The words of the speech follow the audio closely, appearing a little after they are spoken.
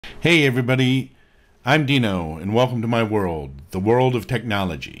Hey everybody, I'm Dino and welcome to my world, the world of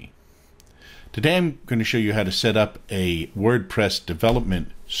technology. Today I'm going to show you how to set up a WordPress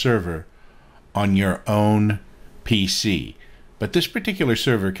development server on your own PC. But this particular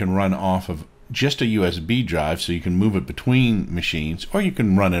server can run off of just a USB drive, so you can move it between machines, or you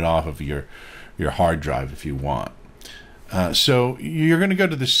can run it off of your hard drive if you want. So you're going to go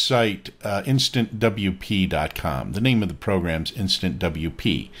to the site InstantWP.com. The name of the program is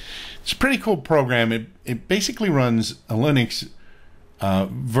InstantWP. It's a pretty cool program. It basically runs a Linux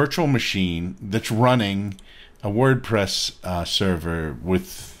virtual machine that's running a WordPress server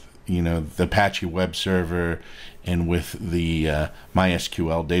with the Apache web server and with the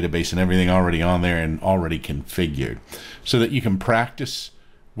MySQL database and everything already on there and already configured, so that you can practice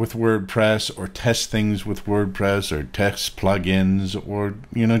with WordPress or test things with WordPress or test plugins, or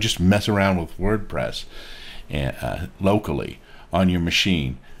just mess around with WordPress locally on your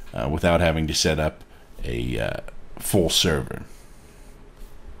machine without having to set up a full server.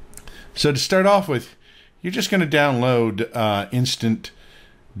 So to start off with, you're just going to download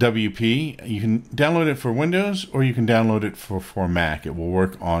InstantWP. You can download it for Windows or you can download it for Mac. It will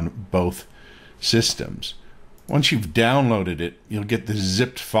work on both systems. Once you've downloaded it, you'll get the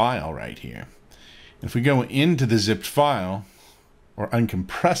zipped file right here. If we go into the zipped file, or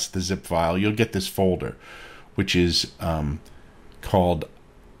uncompress the zip file, you'll get this folder, which is called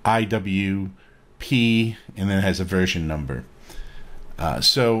IWP, and then it has a version number.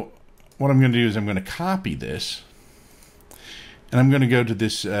 So what I'm going to do is I'm going to copy this, and I'm going to go to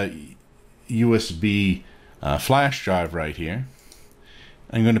this USB flash drive right here.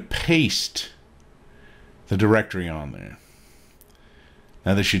 I'm going to paste the directory on there.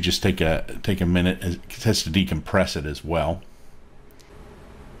 Now this should just take a minute. It has to decompress it as well.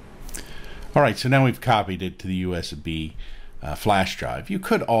 All right, so now we've copied it to the USB flash drive. You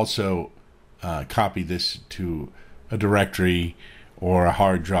could also copy this to a directory or a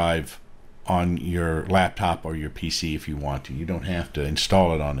hard drive on your laptop or your PC if you want to. You don't have to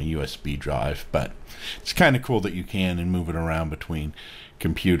install it on a USB drive, but it's kind of cool that you can and move it around between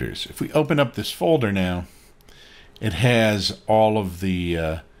computers. If we open up this folder now, it has all of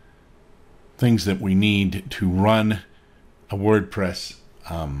the things that we need to run a WordPress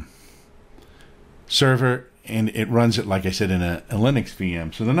server, and it runs it, like I said, in a Linux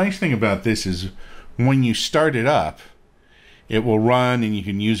VM. So the nice thing about this is when you start it up, it will run, and you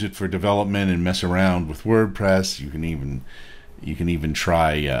can use it for development and mess around with WordPress. You can even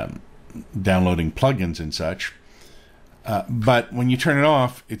try downloading plugins and such. But when you turn it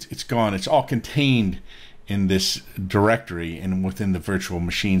off, it's gone. It's all contained in this directory and within the virtual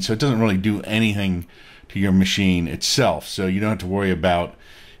machine, so it doesn't really do anything to your machine itself. So you don't have to worry about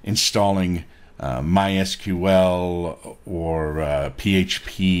installing MySQL or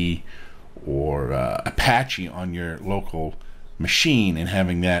PHP or Apache on your local machine and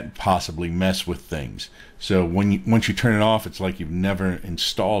having that possibly mess with things. So once you turn it off, it's like you've never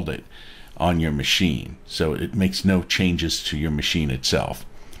installed it on your machine. So it makes no changes to your machine itself.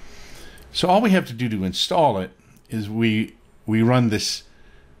 So all we have to do to install it is we run this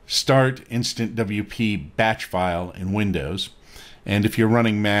start InstantWP batch file in Windows, and if you're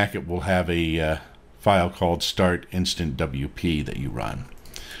running Mac, it will have a file called start InstantWP that you run.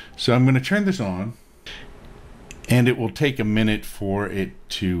 So I'm going to turn this on, and it will take a minute for it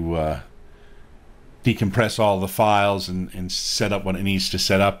to decompress all the files and set up what it needs to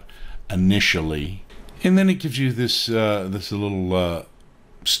set up initially. And then it gives you this little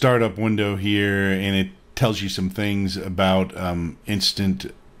startup window here, and it tells you some things about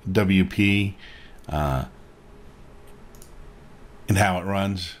InstantWP and how it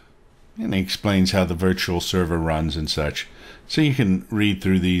runs, and it explains how the virtual server runs and such. So you can read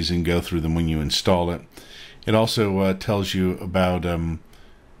through these and go through them when you install it. It also tells you about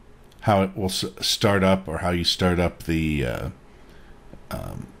how it will start up, or how you start up the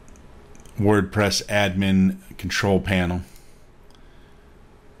WordPress admin control panel.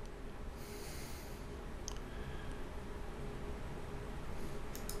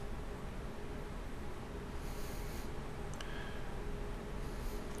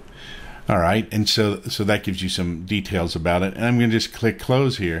 All right, and so that gives you some details about it. And I'm going to just click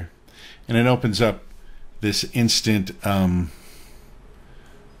close here, and it opens up this instant local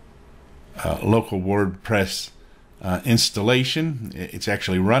WordPress installation. It's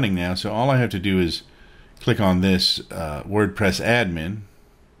actually running now, so all I have to do is click on this WordPress admin.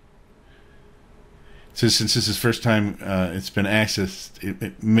 So since this is the first time it's been accessed,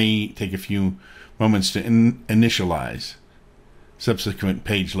 it may take a few moments to initialize. Subsequent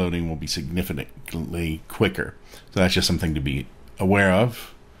page loading will be significantly quicker. So that's just something to be aware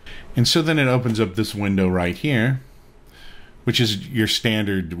of. And so then it opens up this window right here, which is your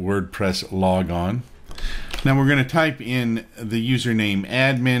standard WordPress logon. Now we're going to type in the username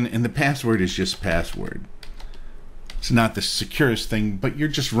admin, and the password is just password. It's not the securest thing, but you're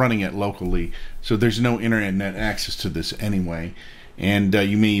just running it locally, so there's no internet access to this anyway. And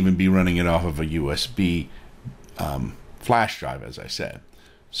you may even be running it off of a USB flash drive, as I said.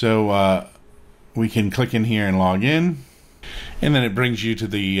 So we can click in here and log in, and then it brings you to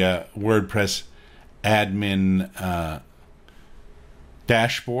the WordPress admin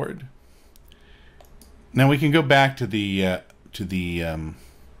dashboard. Now we can go back to the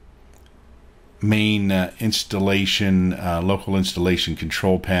main installation, local installation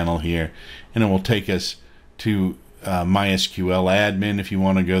control panel here, and it will take us to MySQL admin if you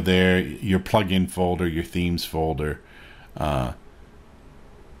want to go there, your plugin folder, your themes folder, and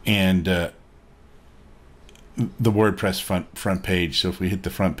the WordPress front page. So if we hit the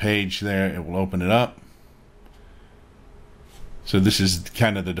front page there, it will open it up. So this is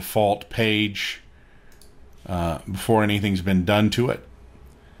kind of the default page before anything's been done to it.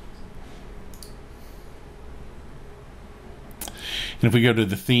 And if we go to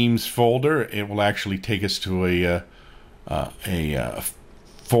the themes folder, it will actually take us to a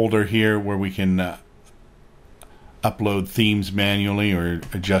folder here where we can upload themes manually or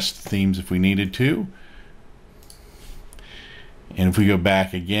adjust themes if we needed to. And if we go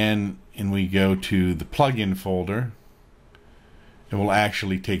back again and we go to the plugin folder, it will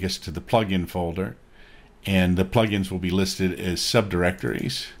actually take us to the plugin folder, and the plugins will be listed as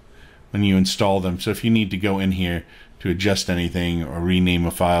subdirectories when you install them. So if you need to go in here to adjust anything or rename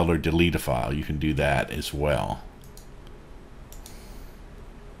a file or delete a file, you can do that as well.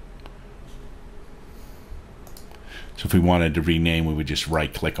 So if we wanted to rename, we would just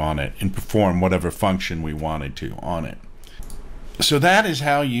right click on it and perform whatever function we wanted to on it. So that is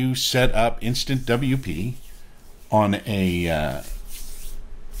how you set up InstantWP on a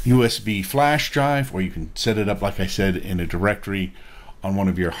USB flash drive, or you can set it up, like I said, in a directory on one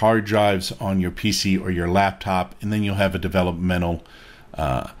of your hard drives on your PC or your laptop, and then you'll have a developmental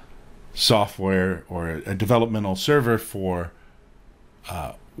software or a developmental server for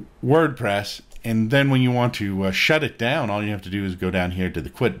WordPress. And then when you want to shut it down, all you have to do is go down here to the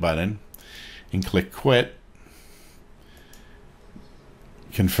quit button and click quit,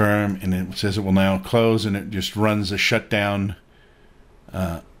 confirm, and it says it will now close, and it just runs a shutdown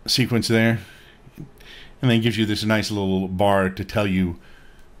sequence there, and then gives you this nice little bar to tell you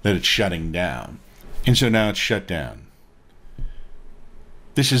that it's shutting down. And so now it's shut down.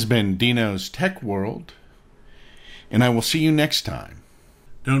 This has been Dino's Tech World, and I will see you next time.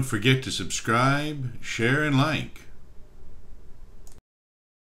 Don't forget to subscribe, share, and like.